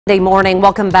Monday morning,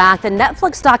 welcome back. The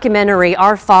Netflix documentary,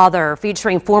 Our Father,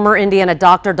 featuring former Indiana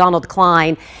doctor Donald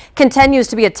Cline, continues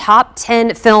to be a top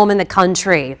 10 film in the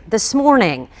country. This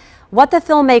morning, what the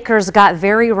filmmakers got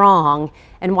very wrong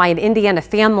and why an Indiana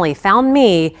family found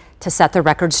me to set the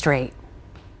record straight.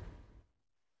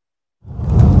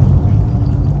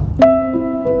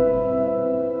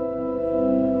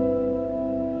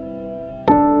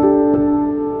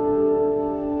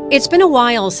 It's been a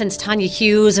while since Tanya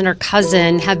Hughes and her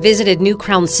cousin have visited New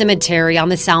Crown Cemetery on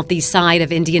the southeast side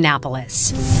of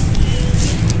Indianapolis.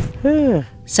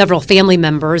 Several family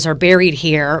members are buried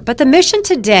here, but the mission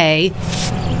today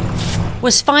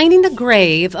was finding the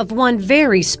grave of one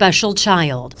very special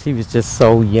child. She was just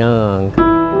so young.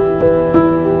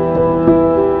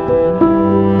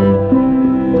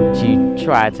 She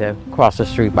tried to cross the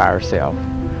street by herself,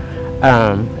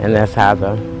 and that's how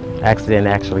the accident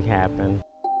actually happened.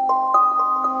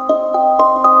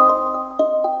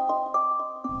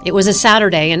 It was a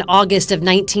Saturday in August of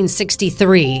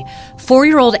 1963.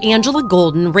 4-year-old Angela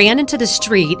Golden ran into the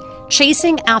street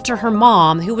chasing after her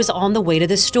mom, who was on the way to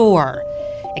the store.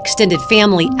 Extended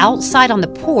family outside on the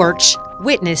porch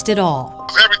witnessed it all.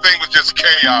 Everything was just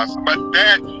chaos, but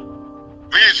that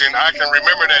vision, I can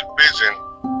remember that vision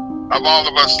of all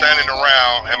of us standing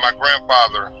around and my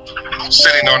grandfather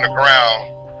sitting on the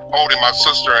ground holding my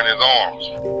sister in his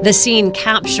arms. The scene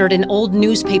captured in old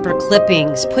newspaper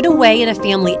clippings put away in a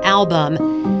family album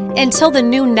until the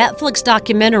new Netflix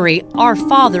documentary, Our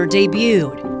Father,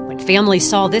 debuted, when families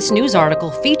saw this news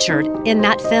article featured in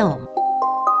that film.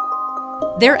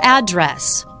 Their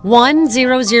address,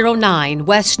 1009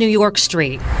 West New York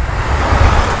Street,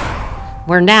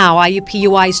 where now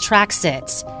IUPUI's track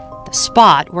sits, the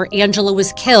spot where Angela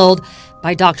was killed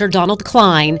by Dr. Donald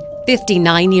Cline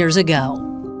 59 years ago.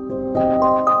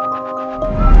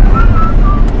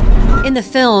 In the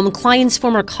film, Cline's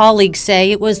former colleagues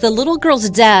say it was the little girl's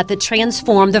death that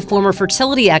transformed the former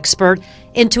fertility expert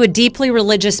into a deeply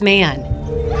religious man.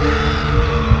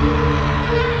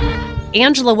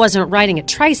 Angela wasn't riding a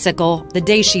tricycle the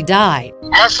day she died.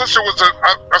 My sister was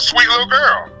a sweet little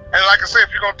girl. And like I said,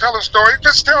 if you're going to tell a story,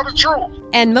 just tell the truth.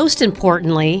 And most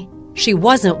importantly, she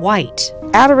wasn't white.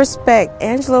 Out of respect,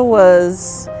 Angela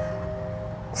was,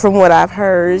 from what I've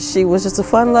heard, she was just a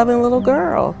fun-loving little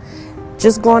girl.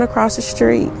 Just going across the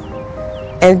street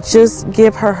and just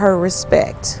give her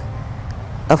respect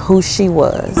of who she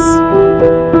was.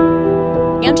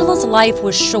 Angela's life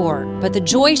was short, but the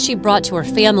joy she brought to her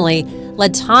family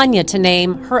led Tanya to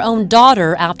name her own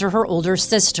daughter after her older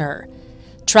sister.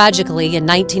 Tragically, in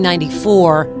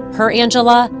 1994, her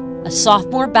Angela, a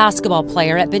sophomore basketball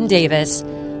player at Ben Davis,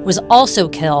 was also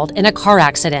killed in a car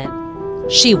accident.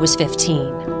 She was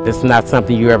 15. It's not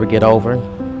something you ever get over.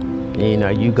 You know,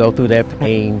 you go through that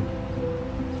pain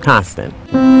constant.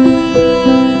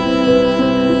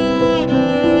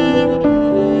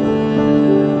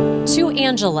 Two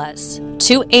Angelas,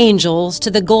 two angels to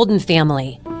the Golden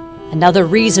family. Another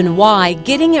reason why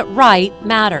getting it right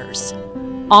matters.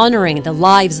 Honoring the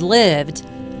lives lived,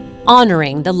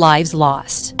 honoring the lives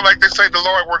lost. Like they say, the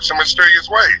Lord works in mysterious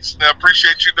ways. I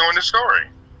appreciate you doing this story.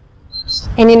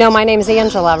 And you know my name's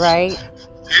Angela, right?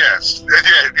 Yes,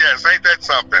 ain't that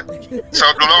something? So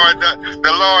the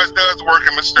Lord does work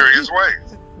in mysterious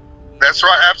ways. That's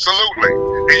right, absolutely.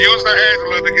 He used the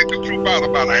Angela to get the truth out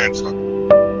about Angela.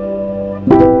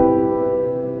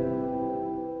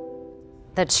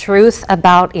 The truth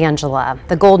about Angela.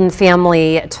 The Golden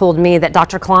family told me that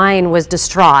Dr. Cline was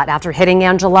distraught after hitting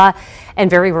Angela and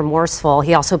very remorseful.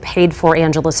 He also paid for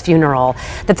Angela's funeral.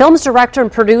 The film's director and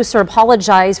producer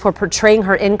apologized for portraying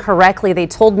her incorrectly. They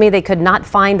told me they could not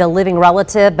find a living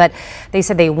relative, but they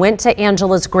said they went to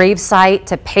Angela's gravesite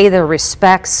to pay their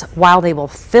respects while they were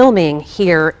filming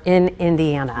here in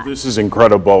Indiana. This is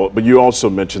incredible, but you also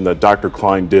mentioned that Dr.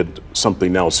 Cline did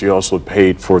something else. He also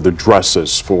paid for the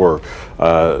dresses for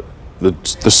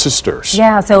the sisters.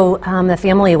 Yeah, so the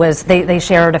family was, they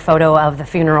shared a photo of the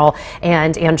funeral,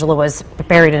 and Angela was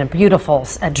buried in a beautiful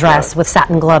dress with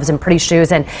satin gloves and pretty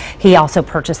shoes, and he also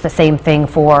purchased the same thing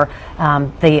for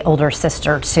the older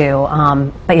sister too.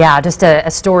 But yeah, just a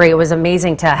story. It was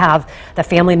amazing to have the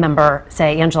family member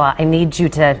say, Angela, I need you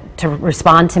to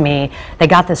respond to me. They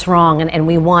got this wrong, and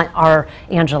we want our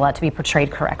Angela to be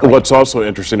portrayed correctly. What's also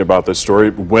interesting about this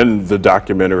story, when the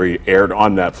documentary aired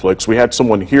on Netflix, we had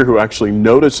someone here who actually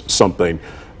noticed something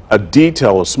a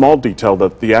detail, a small detail,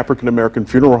 that the African-American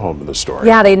funeral home in the story.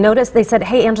 Yeah, they noticed, they said,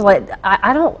 hey, Angela,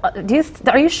 I don't,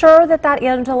 are you sure that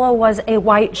Angela was a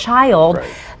white child?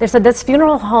 Right. They said, this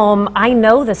funeral home, I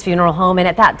know this funeral home, and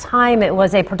at that time it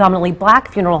was a predominantly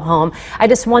black funeral home. I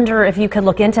just wonder if you could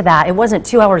look into that. It wasn't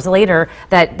 2 hours later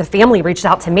that the family reached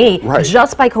out to me, right,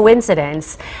 just by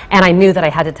coincidence, and I knew that I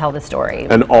had to tell the story.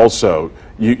 And also,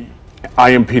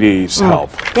 IMPD's help.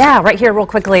 Yeah, right here, real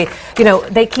quickly. You know,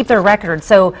 they keep their record.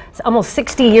 So almost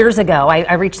 60 years ago,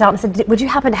 I reached out and said, would you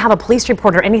happen to have a police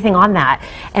report or anything on that?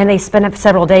 And they spent up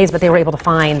several days, but they were able to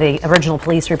find the original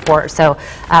police report. So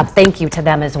thank you to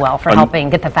them as well for helping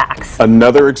get the facts.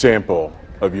 Another example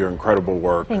of your incredible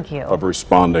work. Thank you. Of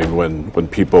responding when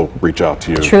people reach out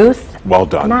to you. Truth well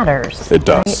done. matters. It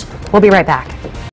does. Right? We'll be right back.